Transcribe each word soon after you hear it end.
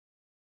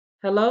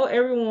Hello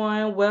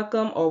everyone,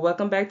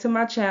 welcome back to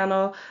my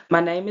channel.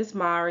 My name is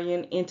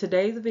Marian. In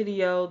today's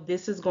video,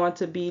 this is going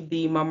to be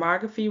the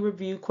mammography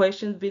review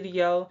questions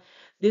video.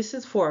 This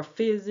is for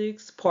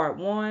physics part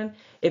 1.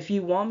 If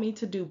you want me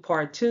to do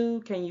part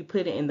 2, can you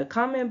put it in the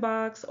comment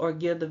box or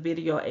give the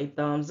video a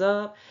thumbs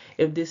up?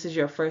 If this is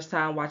your first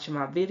time watching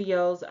my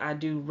videos, I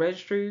do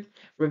registry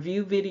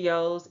review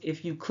videos.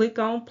 If you click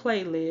on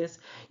playlist,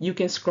 you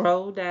can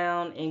scroll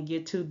down and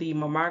get to the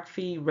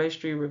mammography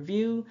registry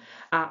review.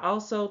 I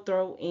also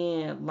throw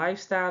in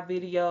lifestyle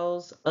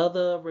videos,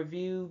 other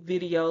review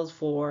videos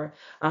for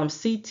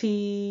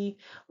CT,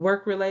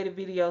 work-related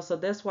videos. So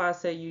that's why I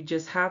say you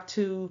just have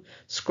to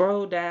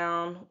scroll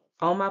down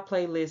on my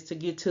playlist to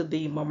get to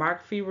the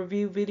mammography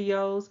review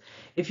videos.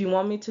 If you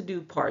want me to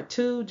do part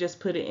 2, just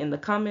put it in the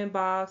comment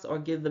box or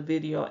give the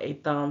video a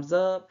thumbs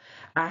up.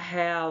 I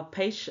have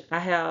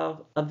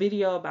a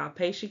video about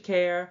patient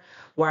care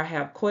where I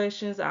have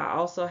questions. I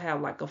also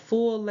have like a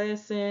full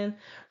lesson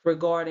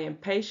regarding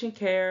patient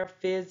care,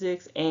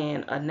 physics,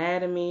 and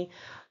anatomy.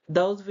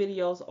 Those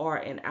videos are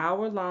an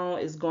hour long.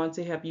 It's going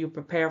to help you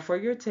prepare for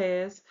your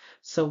test.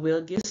 So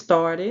we'll get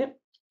started.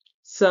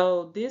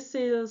 So this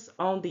is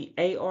on the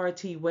ART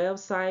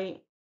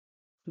website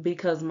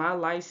because my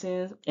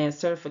license and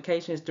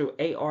certification is through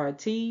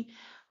ART,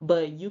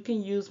 but you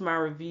can use my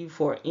review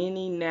for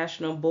any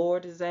national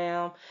board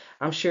exam.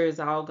 I'm sure it's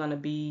all going to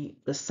be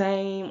the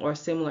same or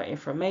similar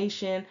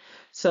information.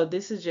 So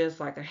this is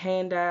just like a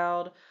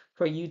handout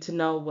for you to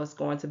know what's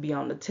going to be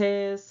on the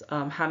test,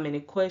 how many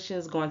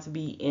questions going to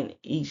be in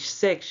each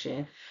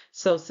section.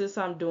 So since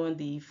I'm doing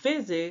the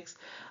physics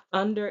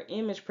under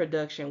image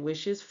production,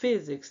 which is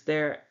physics,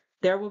 there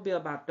will be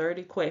about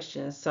 30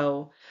 questions.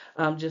 So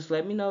just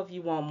let me know if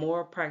you want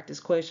more practice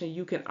questions.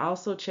 You can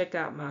also check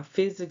out my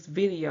physics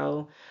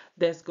video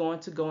that's going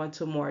to go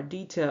into more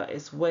detail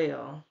as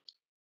well.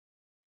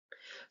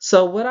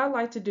 So what I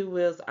like to do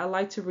is I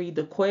like to read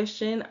the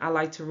question, I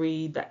like to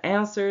read the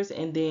answers,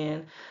 and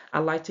then I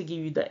like to give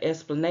you the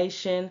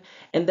explanation.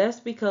 And that's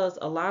because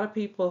a lot of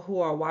people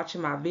who are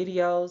watching my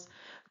videos,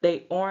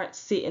 they aren't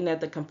sitting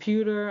at the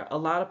computer. A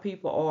lot of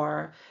people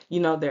are,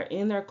 they're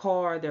in their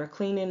car, they're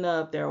cleaning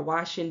up, they're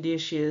washing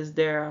dishes,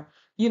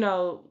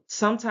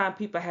 sometimes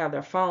people have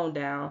their phone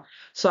down.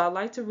 So I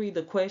like to read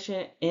the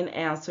question and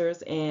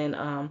answers.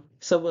 And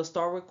so we'll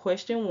start with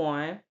question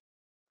 1.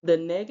 The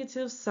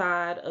negative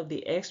side of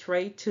the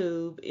X-ray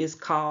tube is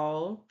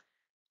called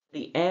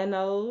the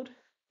anode,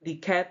 the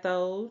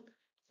cathode,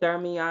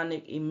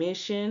 thermionic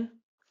emission,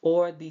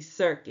 or the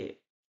circuit.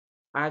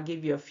 I'll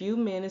give you a few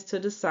minutes to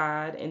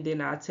decide and then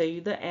I'll tell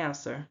you the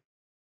answer.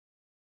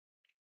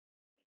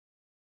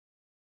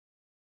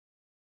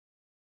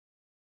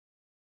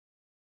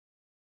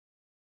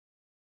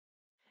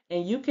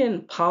 And you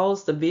can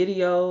pause the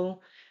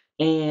video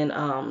and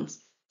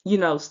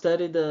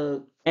study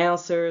the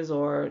answers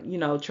or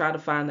try to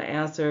find the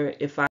answer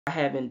if I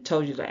haven't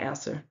told you the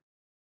answer.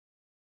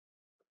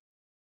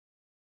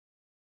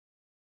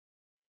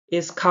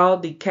 It's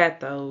called the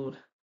cathode.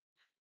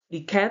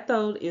 The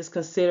cathode is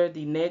considered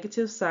the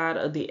negative side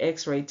of the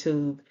X-ray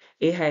tube.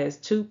 It has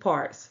two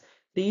parts.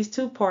 These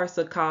two parts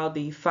are called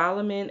the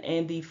filament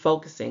and the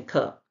focusing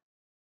cup.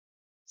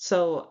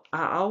 So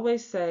I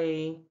always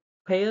say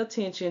pay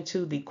attention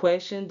to the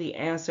question, the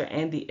answer,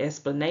 and the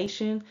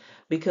explanation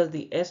because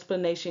the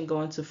explanation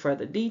go into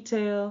further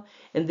detail.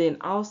 And then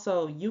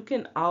also you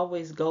can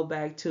always go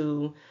back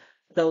to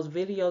those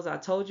videos I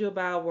told you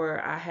about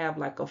where I have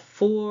like a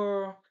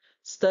full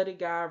study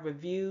guide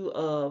review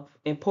of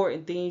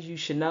important things you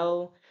should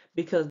know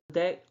because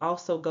that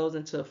also goes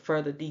into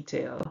further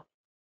detail.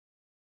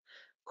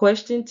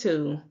 Question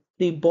 2.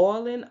 The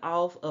boiling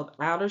off of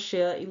outer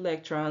shell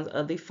electrons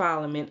of the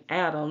filament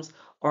atoms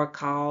are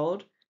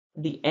called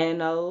the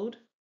anode,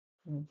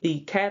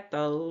 the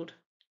cathode,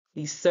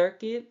 the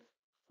circuit,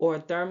 or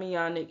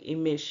thermionic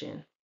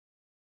emission.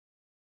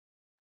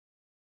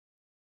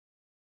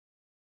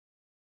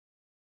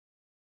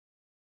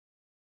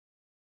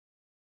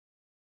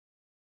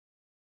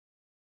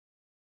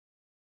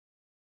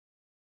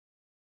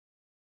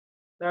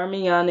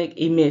 Thermionic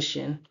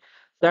emission.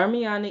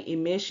 Thermionic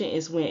emission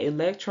is when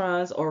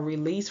electrons are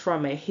released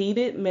from a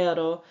heated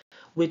metal,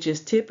 which is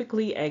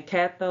typically a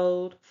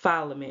cathode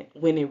filament,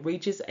 when it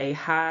reaches a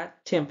high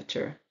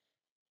temperature.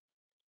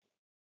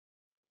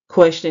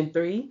 Question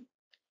 3.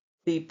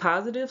 The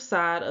positive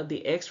side of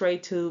the X-ray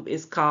tube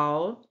is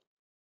called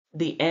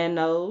the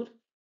anode,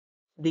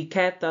 the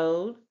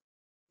cathode,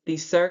 the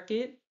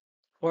circuit,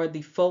 or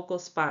the focal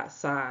spot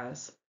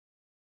size.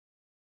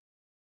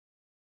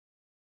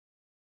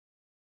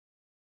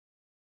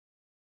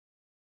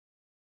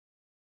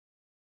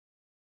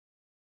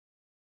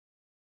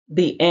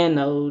 The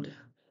anode.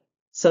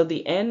 So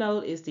the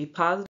anode is the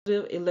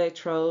positive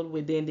electrode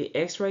within the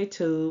X-ray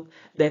tube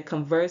that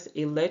converts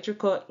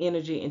electrical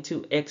energy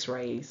into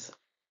X-rays.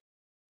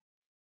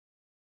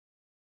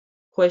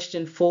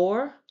 Question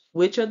 4.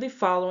 Which of the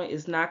following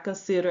is not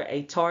considered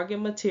a target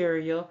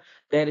material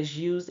that is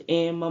used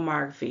in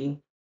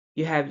mammography?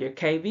 You have your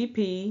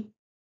KVP,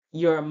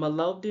 your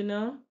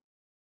molybdenum,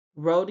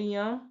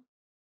 rhodium,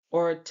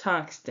 or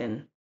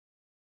tungsten?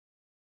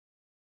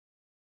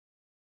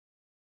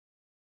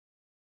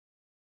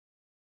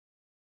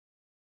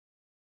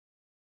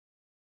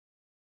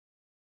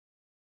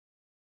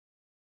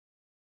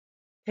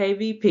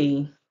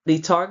 KVP. The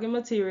target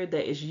material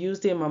that is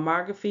used in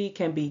mammography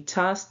can be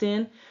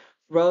tungsten,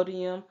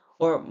 rhodium,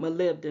 or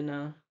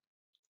molybdenum.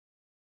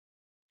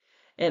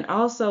 And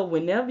also,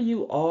 whenever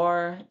you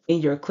are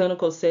in your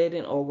clinical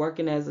setting or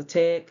working as a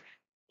tech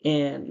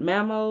in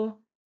mammo,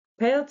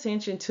 pay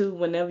attention to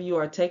whenever you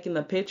are taking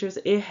the pictures.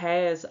 It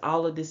has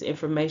all of this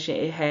information.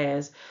 It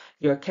has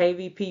your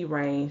KVP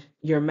range,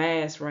 your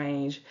mass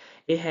range.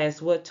 It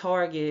has what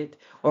target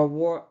or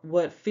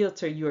what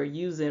filter you are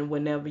using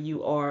whenever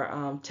you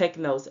are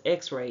taking those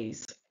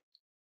x-rays.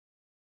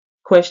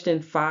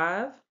 Question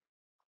 5.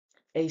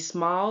 A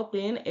small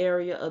thin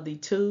area of the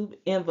tube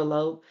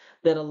envelope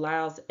that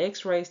allows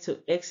x-rays to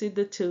exit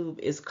the tube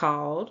is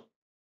called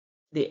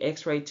the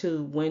x-ray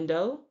tube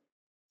window,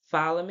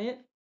 filament,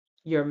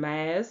 your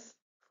mask,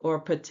 or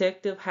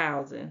protective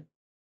housing.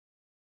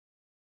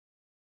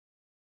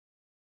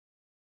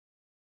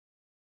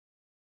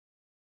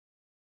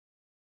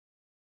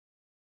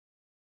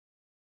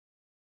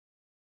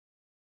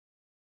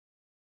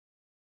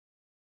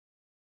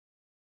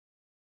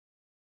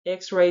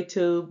 X-ray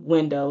tube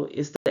window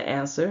is the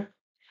answer.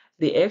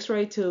 The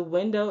X-ray tube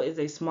window is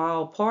a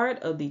small part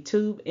of the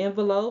tube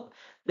envelope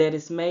that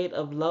is made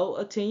of low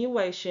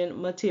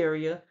attenuation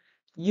material,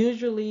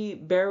 usually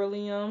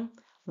beryllium,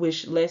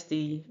 which lets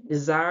the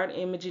desired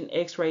imaging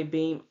X-ray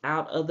beam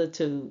out of the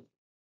tube.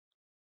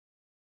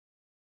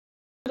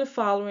 The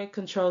following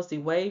controls the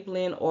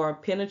wavelength or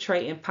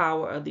penetrating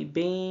power of the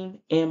beam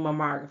in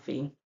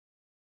mammography.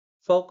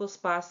 Focal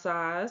spot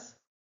size,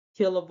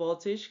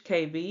 kilovoltage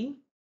kV,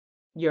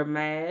 your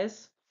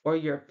mass, or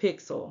your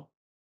pixel.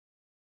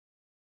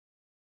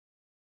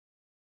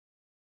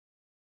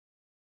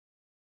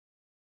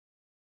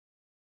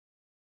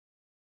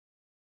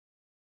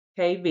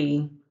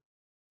 kV.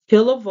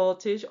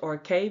 Kilovoltage or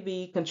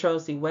kV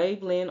controls the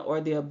wavelength or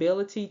the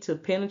ability to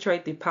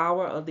penetrate the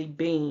power of the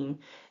beam.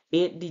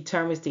 It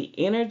determines the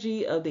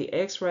energy of the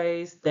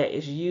X-rays that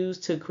is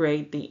used to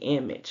create the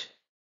image.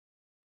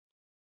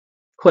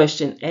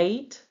 Question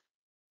 8.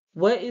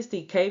 What is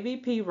the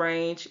kVp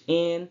range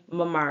in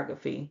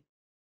mammography?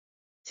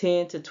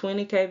 10 to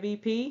 20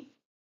 kVp,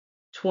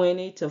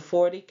 20 to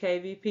 40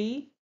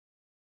 kVp,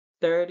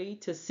 30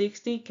 to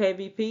 60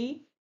 kVp,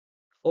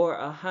 or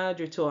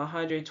 100 to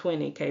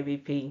 120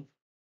 kVp?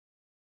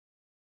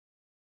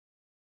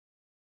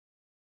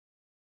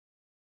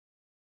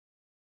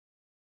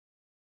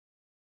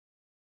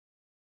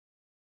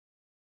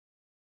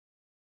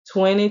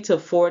 20 to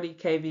 40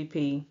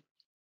 kVp.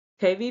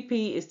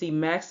 kVp is the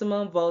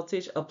maximum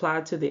voltage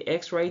applied to the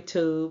X-ray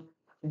tube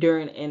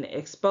during an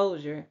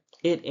exposure.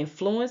 It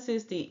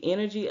influences the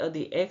energy of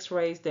the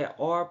X-rays that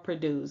are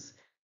produced.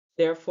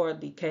 Therefore,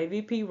 the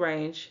kVp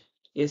range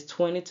is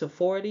 20 to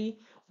 40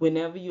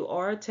 whenever you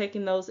are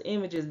taking those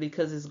images,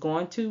 because it's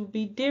going to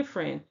be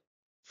different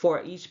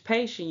for each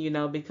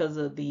patient, because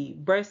of the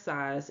breast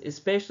size.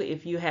 Especially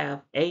if you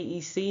have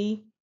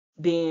AEC,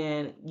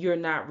 then you're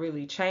not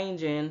really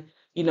changing,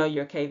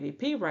 your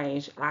kVp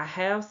range. I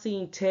have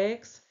seen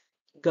techs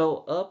go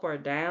up or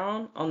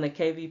down on the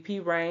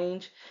kVp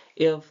range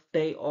if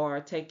they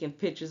are taking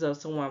pictures of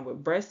someone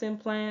with breast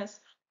implants,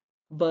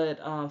 but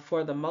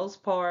for the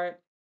most part,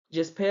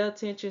 just pay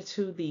attention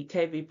to the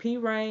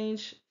kVp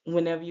range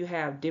whenever you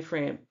have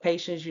different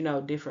patients,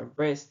 different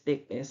breast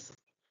thickness.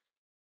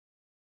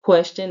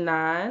 Question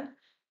 9.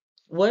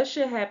 What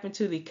should happen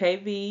to the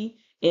kV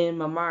in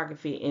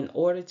mammography in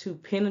order to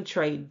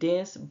penetrate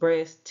dense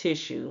breast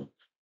tissue?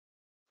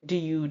 Do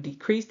you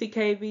decrease the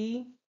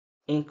kV,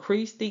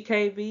 increase the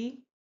kV,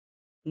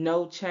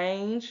 no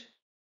change,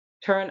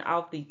 turn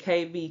off the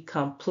kV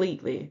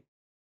completely?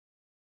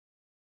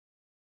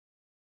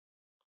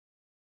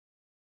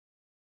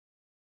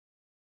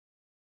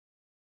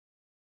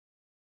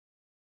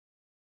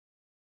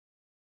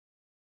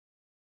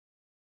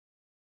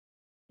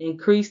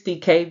 Increase the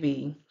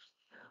kV.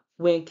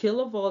 When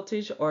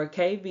kilovoltage or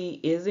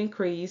kV is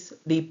increased,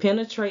 the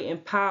penetrating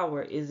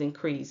power is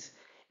increased.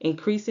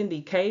 Increasing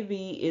the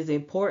kV is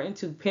important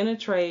to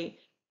penetrate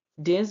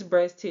dense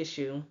breast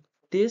tissue.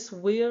 This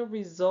will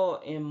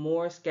result in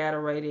more scatter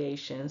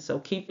radiation. So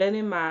keep that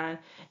in mind.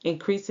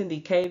 Increasing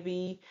the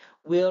kV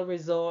will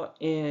result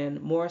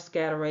in more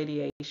scatter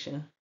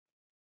radiation.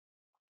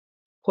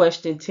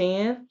 Question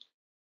 10.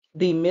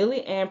 The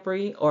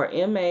milliampere or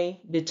MA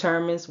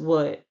determines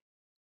what?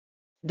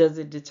 Does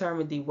it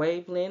determine the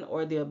wavelength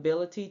or the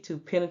ability to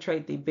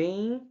penetrate the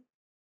beam,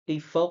 the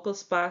focal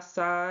spot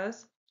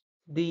size,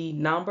 the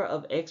number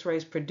of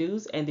X-rays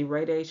produced and the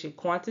radiation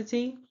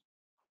quantity,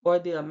 or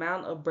the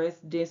amount of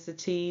breast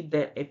density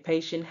that a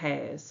patient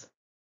has?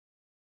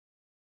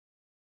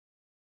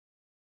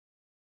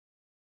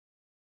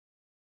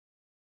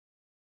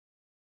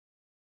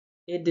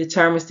 It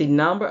determines the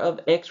number of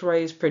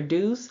X-rays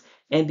produced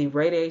and the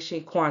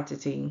radiation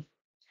quantity.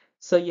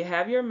 So you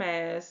have your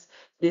mass.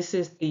 This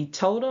is the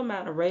total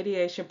amount of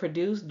radiation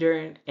produced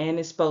during an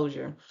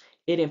exposure.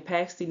 It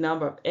impacts the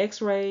number of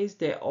X-rays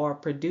that are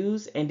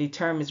produced and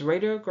determines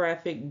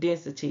radiographic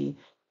density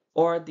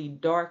or the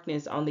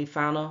darkness on the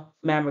final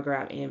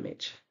mammogram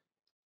image.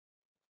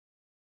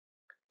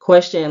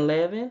 Question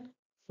 11.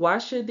 Why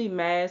should the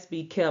mass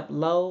be kept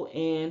low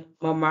in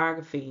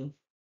mammography?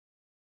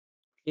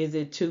 Is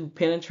it to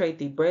penetrate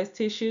the breast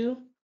tissue,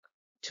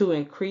 to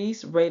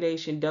increase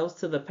radiation dose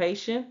to the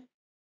patient,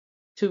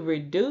 to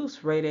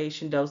reduce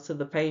radiation dose to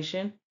the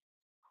patient,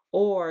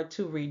 or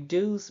to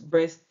reduce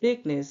breast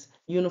thickness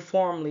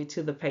uniformly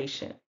to the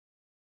patient?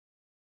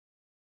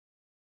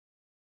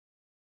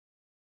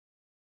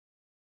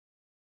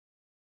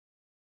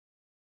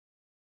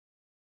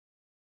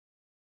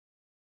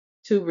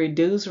 To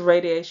reduce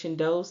radiation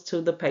dose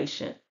to the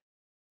patient.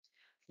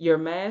 Your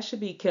mask should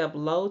be kept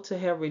low to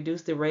help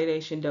reduce the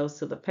radiation dose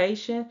to the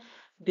patient.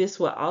 This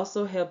will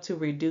also help to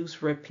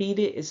reduce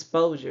repeated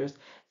exposures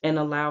and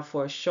allow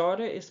for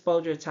shorter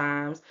exposure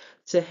times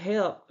to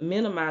help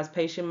minimize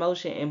patient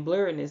motion and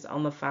blurriness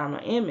on the final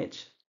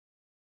image.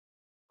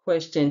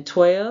 Question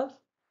 12.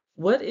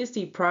 What is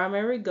the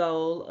primary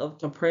goal of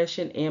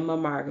compression in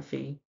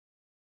mammography?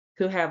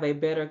 To have a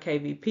better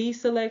KVP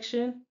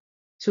selection,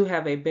 to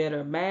have a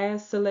better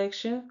mass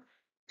selection,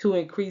 to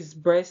increase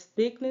breast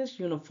thickness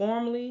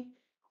uniformly,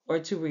 or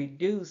to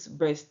reduce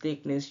breast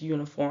thickness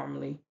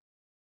uniformly?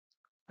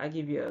 I'll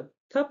give you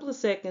a couple of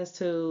seconds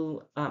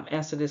to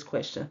answer this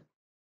question.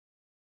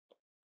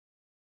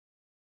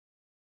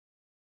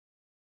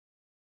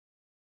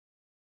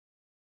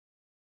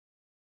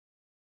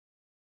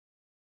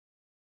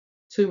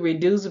 To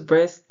reduce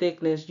breast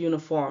thickness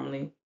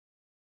uniformly.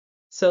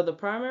 So the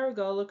primary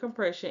goal of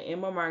compression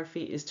in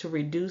mammography is to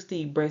reduce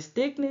the breast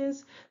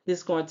thickness. This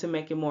is going to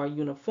make it more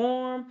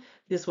uniform.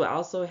 This will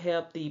also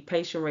help the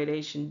patient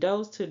radiation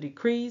dose to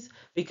decrease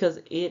because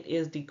it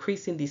is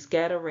decreasing the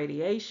scatter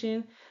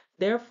radiation.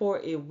 Therefore,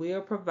 it will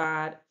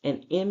provide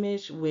an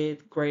image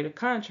with greater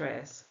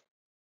contrast.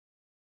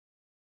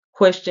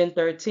 Question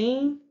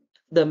 13.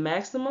 The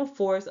maximum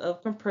force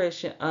of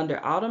compression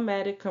under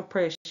automatic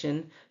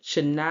compression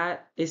should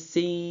not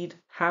exceed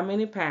how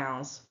many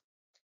pounds?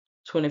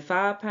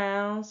 25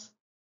 pounds,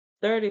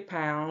 30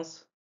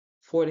 pounds,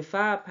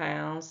 45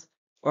 pounds,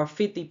 or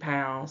 50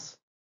 pounds?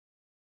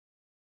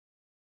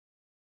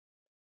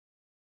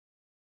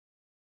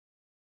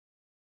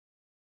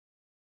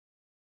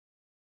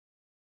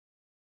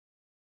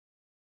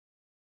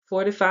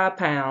 45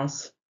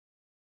 pounds.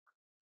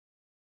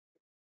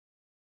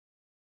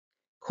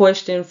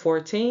 Question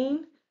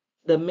 14.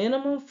 The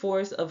minimum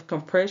force of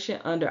compression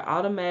under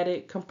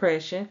automatic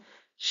compression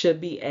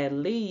should be at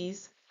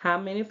least how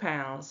many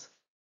pounds?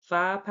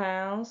 5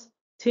 pounds,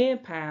 10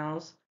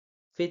 pounds,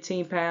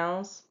 15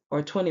 pounds,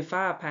 or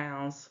 25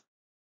 pounds?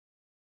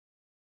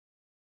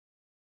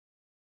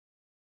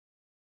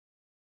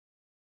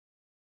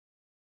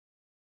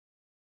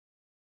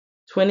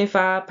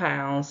 25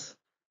 pounds.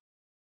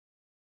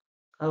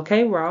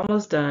 Okay, we're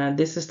almost done.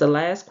 This is the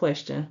last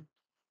question.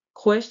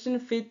 Question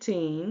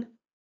 15.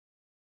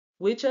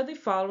 Which of the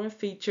following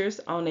features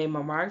on a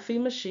mammography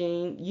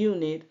machine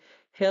unit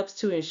helps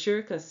to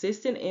ensure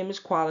consistent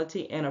image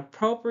quality and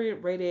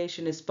appropriate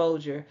radiation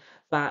exposure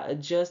by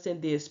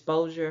adjusting the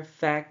exposure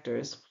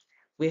factors?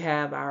 We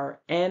have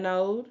our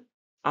anode,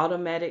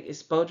 automatic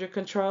exposure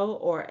control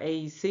or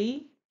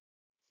AEC,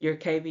 your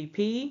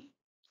KVP,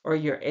 or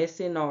your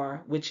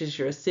SNR, which is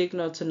your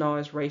signal to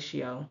noise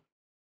ratio.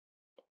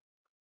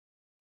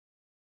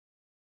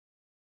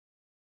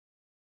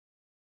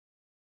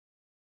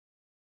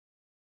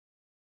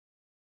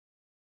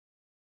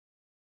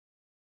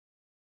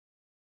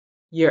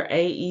 Your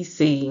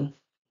AEC.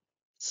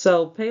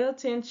 So pay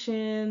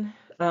attention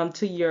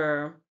to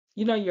your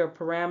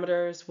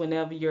parameters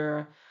whenever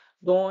you're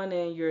going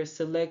and you're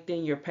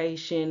selecting your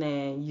patient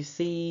and you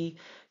see,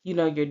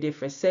 your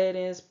different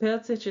settings. Pay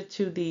attention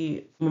to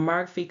the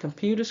mammography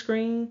computer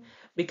screen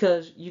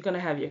because you're going to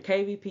have your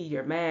KVP,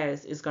 your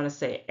mass is going to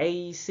say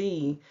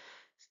AEC.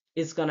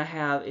 It's going to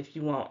have if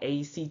you want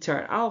AEC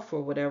turned off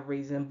for whatever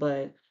reason,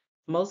 but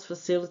most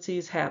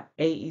facilities have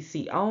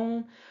AEC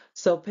on.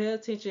 So pay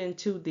attention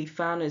to the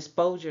final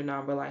exposure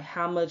number, like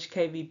how much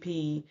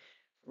KVP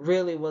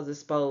really was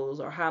exposed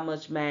or how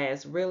much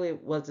mass really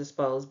was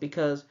exposed,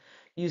 because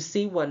you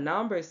see what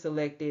number is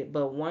selected,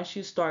 but once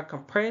you start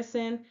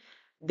compressing,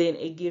 then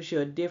it gives you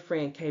a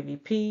different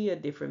KVP, a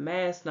different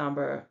mass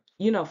number,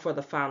 for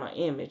the final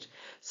image.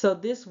 So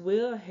this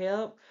will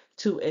help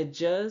to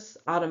adjust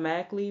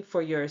automatically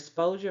for your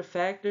exposure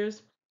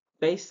factors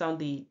based on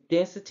the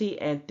density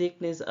and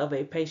thickness of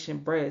a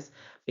patient breast,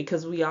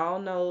 because we all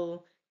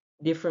know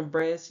different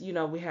breasts,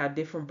 we have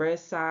different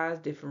breast size,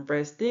 different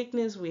breast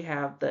thickness, we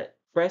have the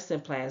breast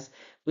implants,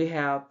 we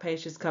have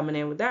patients coming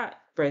in without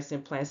breast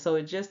implants, so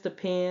it just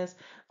depends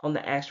on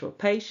the actual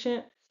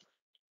patient.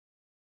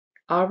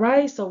 All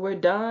right, so we're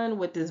done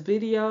with this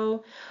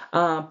video.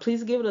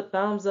 Please give it a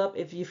thumbs up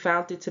if you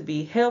found it to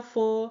be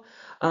helpful.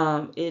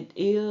 It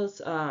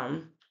is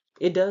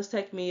it does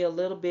take me a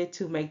little bit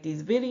to make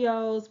these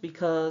videos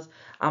because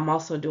I'm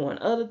also doing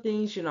other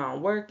things.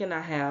 I'm working,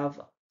 I have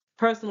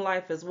personal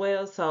life as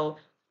well. So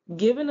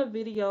giving a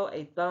video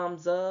a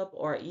thumbs up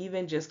or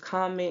even just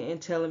comment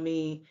and telling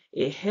me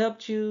it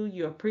helped you,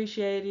 you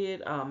appreciate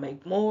it,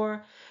 make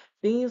more,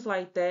 things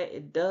like that,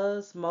 it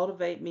does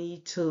motivate me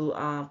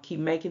to keep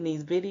making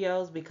these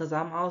videos because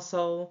I'm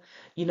also,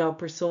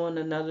 pursuing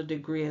another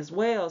degree as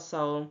well.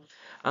 So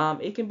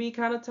it can be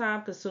kind of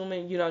time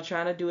consuming,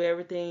 trying to do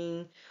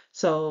everything.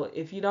 So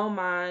if you don't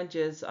mind,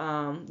 just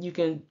you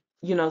can,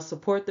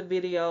 support the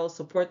video,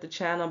 support the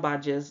channel by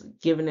just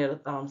giving it a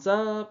thumbs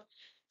up,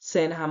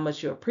 saying how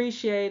much you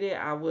appreciate it.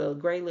 I will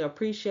greatly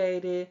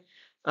appreciate it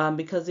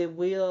because it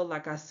will,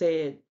 like I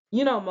said,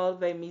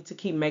 motivate me to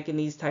keep making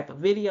these type of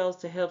videos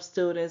to help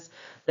students.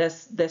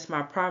 That's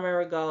my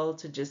primary goal,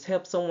 to just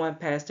help someone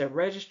pass their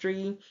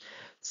registry.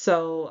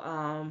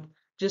 So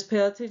just pay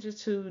attention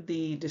to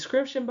the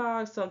description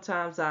box.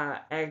 Sometimes I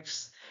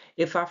ask,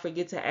 if I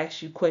forget to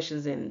ask you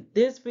questions in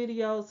this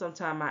video,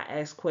 sometimes I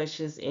ask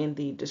questions in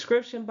the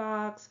description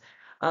box,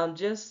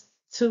 just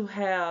to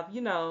have,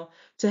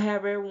 to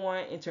have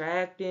everyone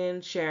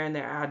interacting, sharing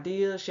their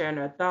ideas, sharing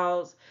their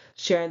thoughts,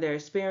 sharing their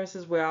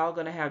experiences. We're all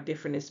going to have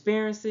different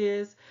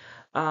experiences.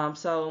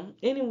 So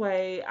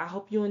anyway, I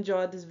hope you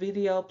enjoyed this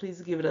video.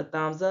 Please give it a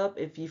thumbs up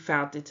if you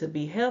found it to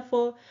be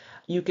helpful.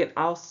 You can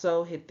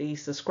also hit the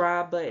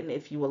subscribe button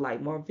if you would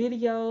like more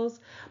videos.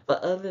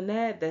 But other than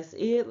that, that's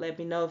it. Let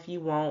me know if you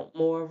want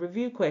more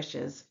review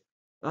questions.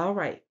 All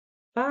right.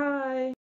 Bye.